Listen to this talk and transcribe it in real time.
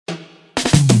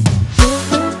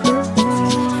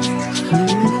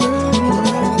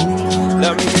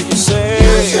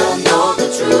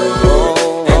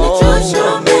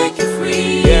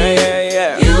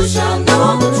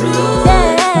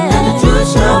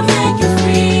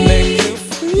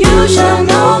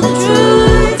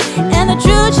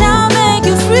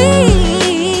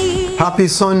Happy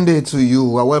Sunday to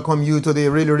you. I welcome you to the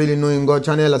Really Knowing God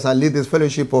channel as I lead this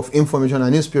fellowship of information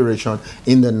and inspiration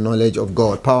in the knowledge of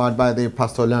God, powered by the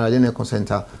Pastor Lanre Adenekan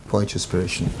Center for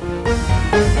Inspiration.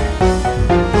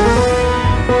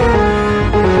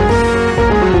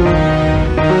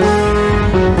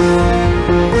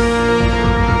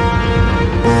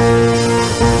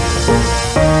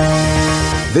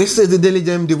 This is the Daily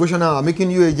Gem Devotional, making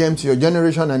you a gem to your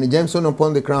generation and a gemstone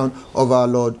upon the crown of our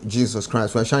Lord Jesus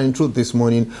Christ. We are shining truth this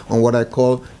morning on what I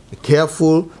call, be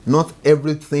careful, not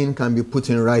everything can be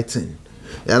put in writing.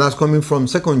 And that's coming from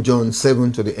 2 John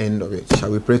 7 to the end of it.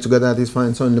 Shall we pray together this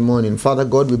fine Sunday morning? Father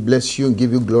God, we bless you,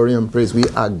 give you glory and praise. We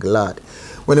are glad.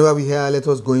 Whenever we hear, let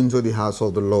us go into the house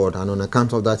of the Lord. And on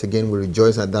account of that, again, we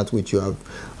rejoice at that which you have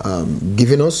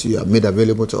given us, you have made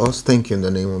available to us. Thank you in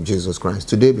the name of Jesus Christ.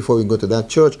 Today, before we go to that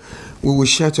church, we will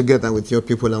share together with your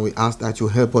people, and we ask that you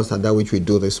help us at that which we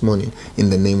do this morning in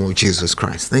the name of Jesus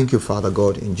Christ. Thank you, Father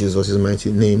God. In Jesus'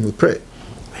 mighty name we pray.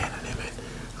 Amen and amen.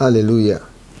 Hallelujah.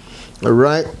 All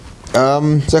right.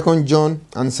 2 John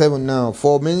and 7 now.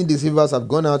 For many deceivers have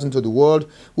gone out into the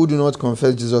world who do not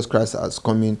confess Jesus Christ as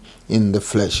coming in the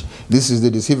flesh. This is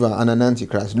the deceiver and an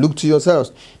antichrist. Look to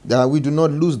yourselves that we do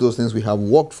not lose those things we have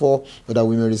worked for, but that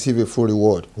we may receive a full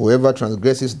reward. Whoever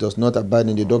transgresses does not abide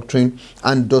in the doctrine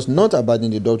and does not abide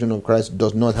in the doctrine of Christ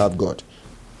does not have God.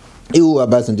 He who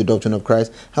abides in the doctrine of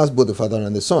Christ has both the Father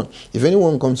and the Son. If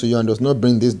anyone comes to you and does not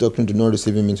bring this doctrine, do not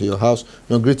receive him into your house,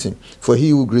 nor greet him. For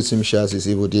he who greets him shares his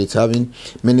evil deeds. Having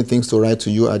many things to write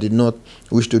to you, I did not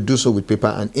wish to do so with paper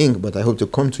and ink, but I hope to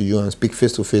come to you and speak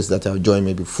face to face, that our joy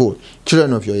may be full.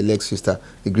 Children of your elect sister,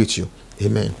 we greet you.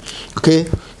 Amen. Okay.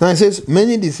 Now it says,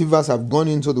 many deceivers have gone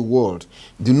into the world.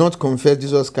 Do not confess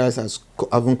Jesus Christ as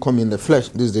having come in the flesh.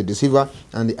 This is the deceiver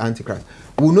and the antichrist.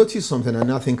 We'll notice something,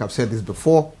 and I think I've said this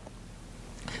before,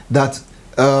 that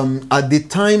at the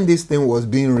time this thing was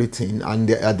being written, and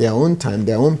at their own time,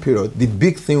 their own period, the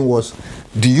big thing was,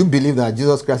 do you believe that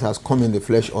Jesus Christ has come in the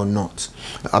flesh or not?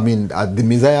 I mean, the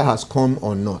Messiah has come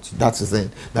or not? That's the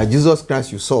thing. That Jesus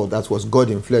Christ you saw, that was God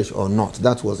in flesh or not?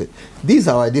 That was it. These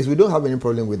are ideas. We don't have any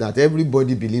problem with that.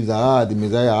 Everybody believes that, the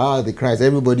Messiah, the Christ.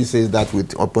 Everybody says that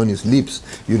with upon his lips,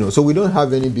 you know. So we don't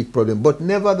have any big problem. But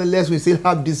nevertheless, we still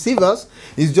have deceivers.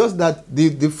 It's just that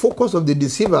the focus of the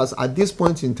deceivers at this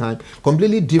point in time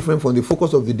completely different from the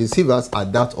focus of the deceivers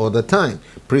at that other time.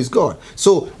 Praise God.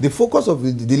 So the focus of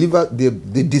the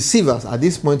deceivers at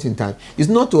this point in time is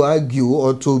not to argue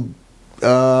or to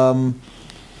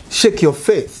shake your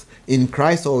faith in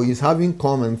Christ or is having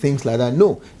come and things like that.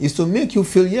 No, it's to make you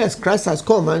feel, yes, Christ has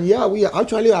come, and yeah, we are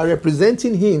actually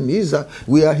representing him.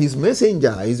 We are his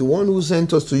messenger. He's the one who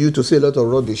sent us to you to say a lot of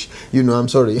rubbish. You know, I'm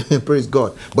sorry. Praise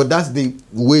God. But that's the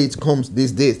way it comes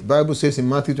these days. The Bible says in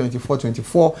Matthew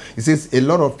 24:24, it says a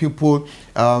lot of people,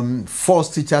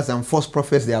 false teachers and false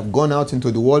prophets, they have gone out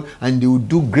into the world and they will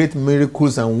do great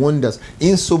miracles and wonders,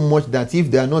 in so much that if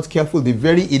they are not careful, the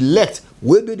very elect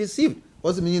will be deceived.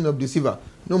 What's the meaning of deceiver?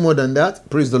 No more than that.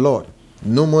 Praise the Lord.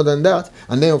 No more than that.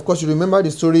 And then, of course, you remember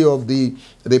the story of the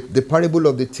parable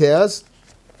of the tares.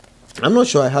 I'm not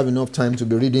sure I have enough time to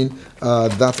be reading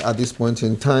that at this point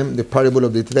in time. The parable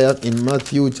of the tares in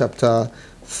Matthew chapter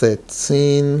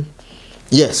 13.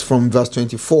 Yes, from verse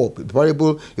 24. The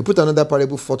parable, he put another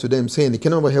parable for to them, saying, the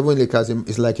kingdom of heaven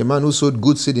is like a man who sowed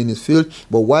good seed in his field,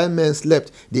 but while men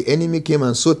slept, the enemy came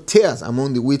and sowed tares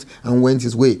among the wheat and went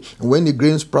his way. And when the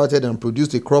grain sprouted and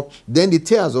produced a crop, then the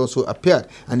tares also appeared.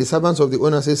 And the servants of the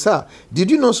owner said, Sir, did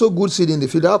you not sow good seed in the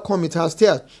field? How come it has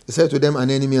tares? He said to them,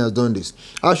 an enemy has done this.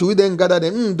 How should we then gather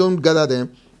them? Don't gather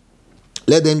them.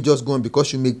 Let them just go on,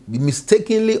 because you may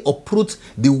mistakenly uproot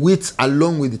the wheat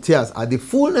along with the tares. At the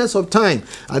fullness of time,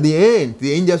 at the end,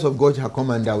 the angels of God shall come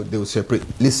and they will separate.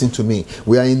 Listen to me.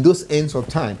 We are in those ends of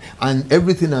time, and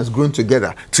everything has grown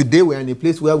together. Today, we are in a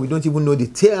place where we don't even know the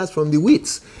tares from the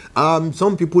wheat.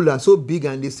 Some people are so big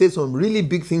and they say some really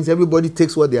big things. Everybody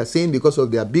takes what they are saying because of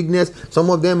their bigness. Some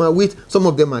of them are wheat, some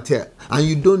of them are tares. And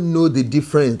you don't know the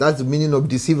difference. That's the meaning of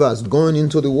deceivers going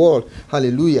into the world.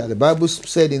 Hallelujah. The Bible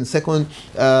said in 2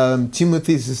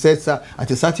 Timothy, it says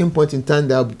at a certain point in time,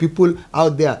 there are people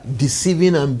out there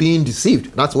deceiving and being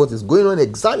deceived. That's what is going on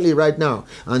exactly right now.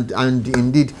 And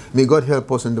indeed, may God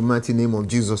help us in the mighty name of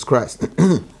Jesus Christ.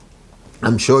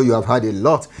 I'm sure you have had a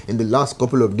lot in the last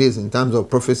couple of days in terms of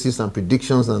prophecies and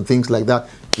predictions and things like that.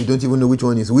 You don't even know which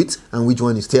one is wheat and which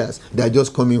one is tares. They are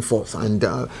just coming forth, and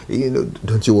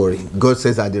don't you worry. God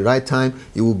says at the right time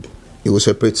He will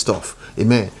separate stuff.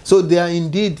 Amen. So they are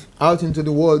indeed out into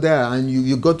the world there, and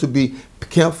you got to be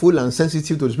careful and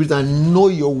sensitive to the Spirit and know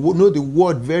the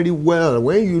word very well.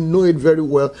 When you know it very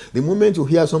well, the moment you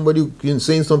hear somebody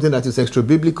saying something that is extra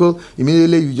biblical,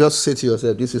 immediately you just say to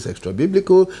yourself, this is extra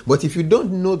biblical. But if you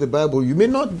don't know the Bible, you may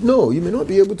not know. You may not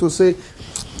be able to say,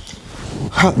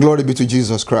 glory be to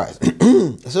Jesus Christ.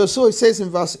 So it says in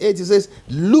verse 8, it says,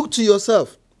 look to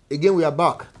yourself. Again, we are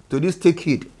back to this take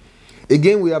heed.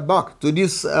 Again, we are back to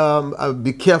this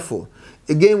be careful.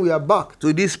 Again, we are back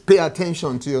to this pay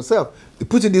attention to yourself. You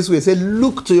put it this way, say,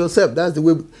 look to yourself. That's the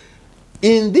way.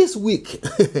 In this week,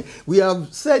 we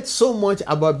have said so much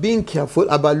about being careful,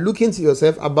 about looking to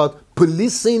yourself, about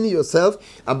policing yourself,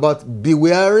 about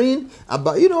bewaring,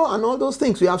 about, and all those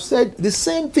things. We have said the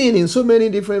same thing in so many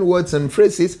different words and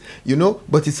phrases,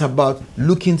 but it's about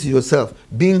looking to yourself,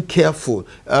 being careful,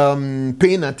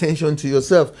 paying attention to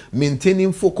yourself,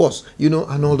 maintaining focus,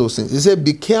 and all those things. He said,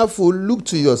 be careful, look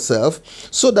to yourself,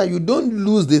 so that you don't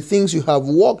lose the things you have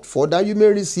worked for, that you may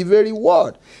receive a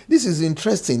reward. This is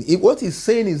interesting. What he's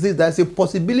saying is this: there's a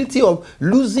possibility of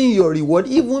losing your reward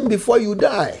even before you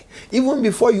die, even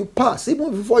before you pass,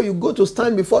 even before you go to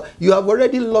stand before, you have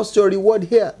already lost your reward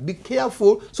here. Be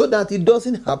careful so that it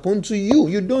doesn't happen to you.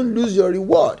 You don't lose your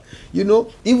reward,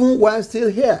 even while still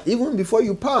here, even before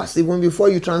you pass, even before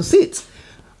you transit.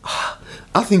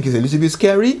 I think it's a little bit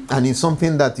scary, and it's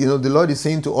something that, the Lord is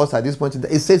saying to us at this point.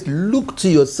 It says, look to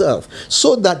yourself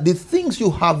so that the things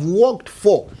you have worked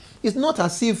for, it's not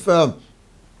as if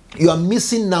you are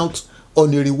missing out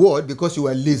on a reward because you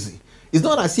are lazy. It's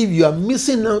not as if you are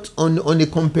missing out on a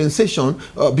compensation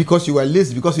because you are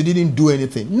lazy, because you didn't do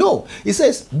anything. No, it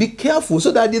says be careful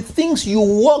so that the things you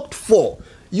worked for,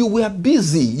 you were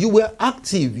busy, you were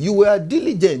active, you were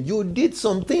diligent, you did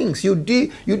some things, you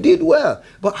did well.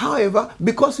 But however,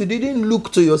 because you didn't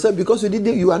look to yourself, because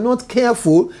you are not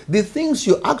careful, the things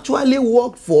you actually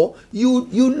worked for, you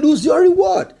lose your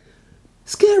reward.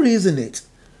 Scary, isn't it?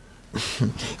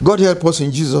 God help us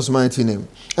in Jesus' mighty name.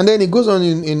 And then it goes on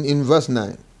in verse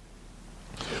 9.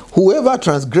 Whoever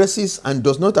transgresses and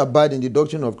does not abide in the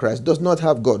doctrine of Christ does not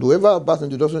have God. Whoever abides in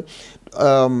the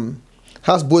doctrine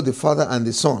has both the Father and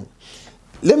the Son.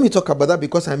 Let me talk about that,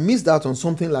 because I missed out on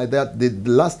something like that the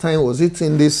last time. Was it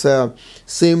in this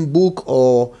same book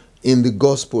or in the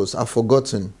Gospels? I've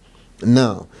forgotten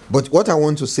now. But what I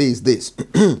want to say is this.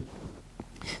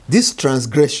 This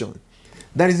transgression,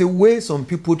 there is a way some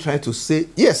people try to say,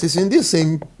 yes, it's in this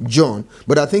same John,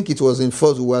 but I think it was in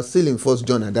we were still in 1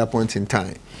 John at that point in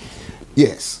time.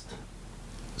 Yes.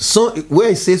 So where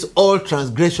it says all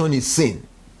transgression is sin.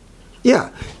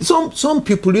 Yeah. Some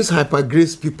people, these hyper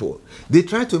grace people, they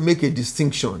try to make a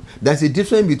distinction. There's a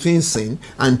difference between sin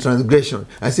and transgression.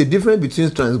 There's a difference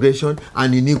between transgression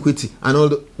and iniquity. And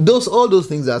all those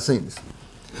things are sins.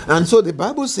 And so the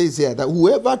Bible says here that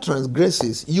whoever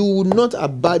transgresses, you will not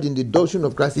abide in the doctrine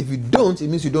of Christ. If you don't, it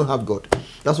means you don't have God.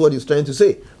 That's what he's trying to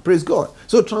say. Praise God.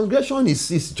 So transgression is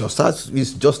just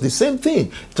the same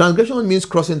thing. Transgression means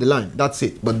crossing the line. That's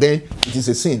it. But then it is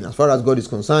a sin as far as God is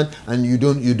concerned, and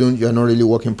you are not really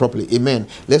working properly. Amen.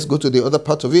 Let's go to the other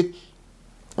part of it.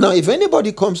 Now, if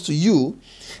anybody comes to you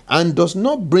and does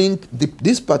not bring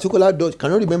this particular doctrine,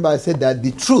 can you remember I said that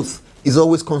the truth is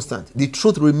always constant. The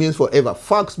truth remains forever.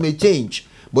 Facts may change,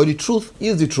 but the truth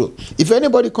is the truth. If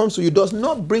anybody comes to you, does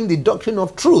not bring the doctrine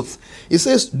of truth, it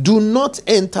says, do not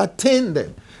entertain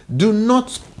them. Do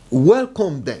not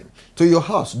welcome them to your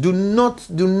house. Do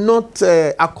not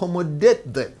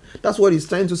accommodate them. That's what he's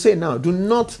trying to say now. Do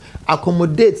not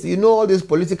accommodate. All this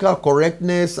political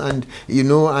correctness and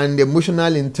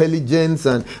emotional intelligence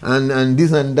and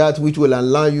this and that, which will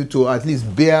allow you to at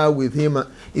least bear with him.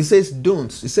 He says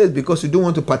don't. He says because you don't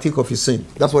want to partake of his sin.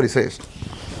 That's what he says.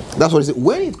 That's what he says.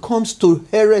 When it comes to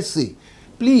heresy,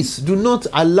 please do not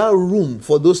allow room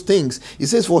for those things. He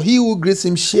says, for he who greets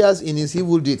him shares in his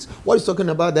evil deeds. What he's talking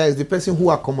about there is the person who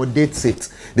accommodates it.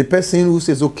 The person who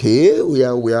says, okay, we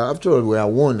are after all, we are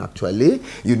one actually,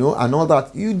 and all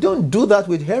that. You don't do that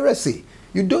with heresy.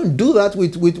 You don't do that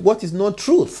with what is not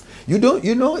truth. You don't,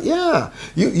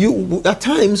 You at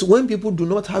times when people do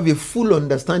not have a full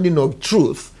understanding of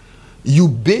truth, you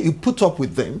put up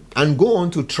with them and go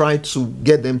on to try to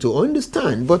get them to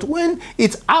understand. But when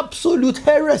it's absolute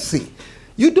heresy,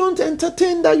 you don't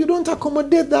entertain that, you don't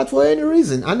accommodate that for any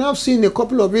reason. And I've seen a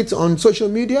couple of it on social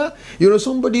media.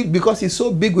 Somebody, because he's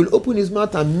so big, will open his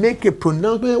mouth and make a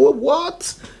pronouncement. Well,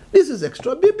 what? This is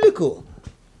extra biblical.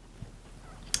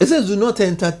 It says, do not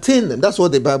entertain them. That's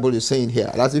what the Bible is saying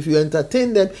here. As if you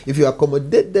entertain them, if you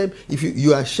accommodate them, if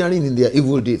you are sharing in their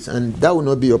evil deeds, and that will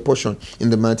not be your portion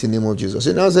in the mighty name of Jesus.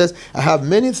 It now says, I have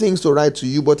many things to write to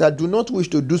you, but I do not wish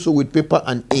to do so with paper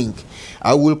and ink.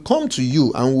 I will come to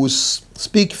you and will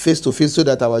speak face to face so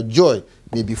that our joy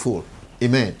may be full.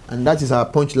 Amen. And that is our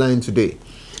punchline today.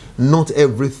 Not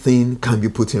everything can be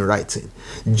put in writing.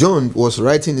 John was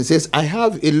writing, he says, I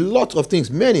have a lot of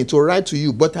things, many to write to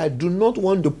you, but I do not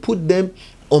want to put them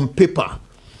on paper.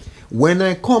 When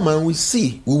I come and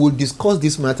we will discuss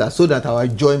this matter so that our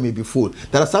joy may be full.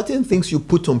 There are certain things you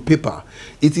put on paper.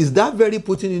 It is that very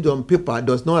putting it on paper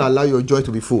does not allow your joy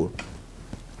to be full.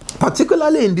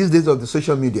 Particularly in these days of the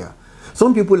social media.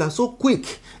 Some people are so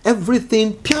quick.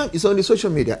 Everything is on the social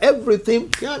media. Everything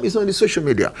is on the social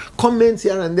media. Comments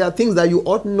here and there, things that you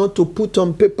ought not to put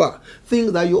on paper,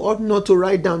 things that you ought not to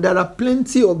write down. There are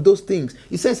plenty of those things.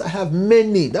 He says, I have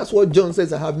many. That's what John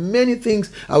says. I have many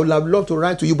things I would have loved to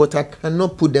write to you, but I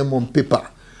cannot put them on paper.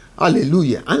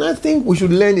 Hallelujah. And I think we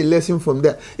should learn a lesson from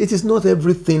there. It is not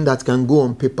everything that can go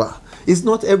on paper. It's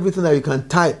not everything that you can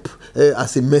type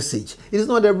as a message. It is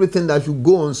not everything that you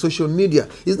go on social media.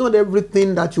 It's not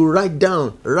everything that you write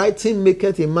down. Writing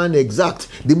maketh a man exact.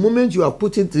 The moment you have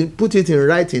put it in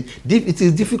writing, it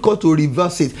is difficult to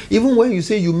reverse it. Even when you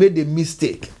say you made a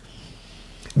mistake,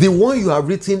 the one you have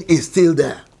written is still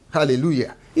there.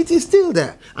 Hallelujah. It is still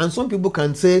there. And some people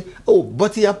can say, oh,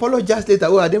 but he apologized later.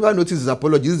 Oh, I never noticed his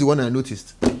apology. This is the one I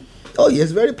noticed. Oh,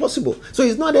 yes, very possible. So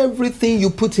it's not everything you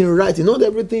put in writing, not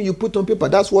everything you put on paper.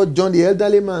 That's what John the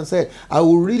elderly man said. I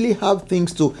will really have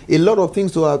a lot of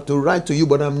things to have to write to you,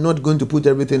 but I'm not going to put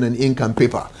everything in ink and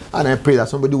paper. And I pray that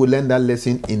somebody will learn that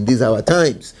lesson in these our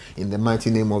times, in the mighty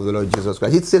name of the Lord Jesus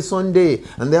Christ. It's a Sunday,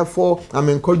 and therefore I'm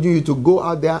encouraging you to go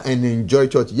out there and enjoy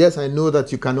church. Yes, I know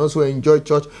that you can also enjoy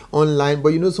church online,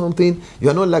 but you know something? You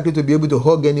are not likely to be able to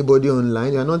hug anybody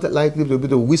online. You are not likely to be able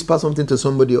to whisper something to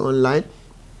somebody online.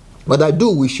 But I do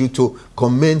wish you to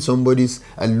commend somebody's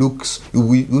looks.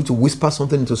 You to whisper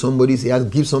something to somebody's ear,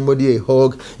 give somebody a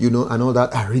hug, and all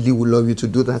that. I really would love you to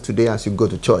do that today as you go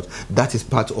to church. That is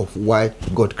part of why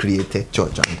God created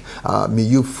church. And may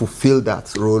you fulfill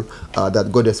that role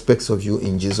that God expects of you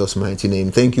in Jesus' mighty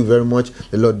name. Thank you very much.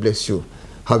 The Lord bless you.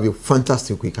 Have a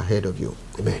fantastic week ahead of you.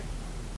 Amen.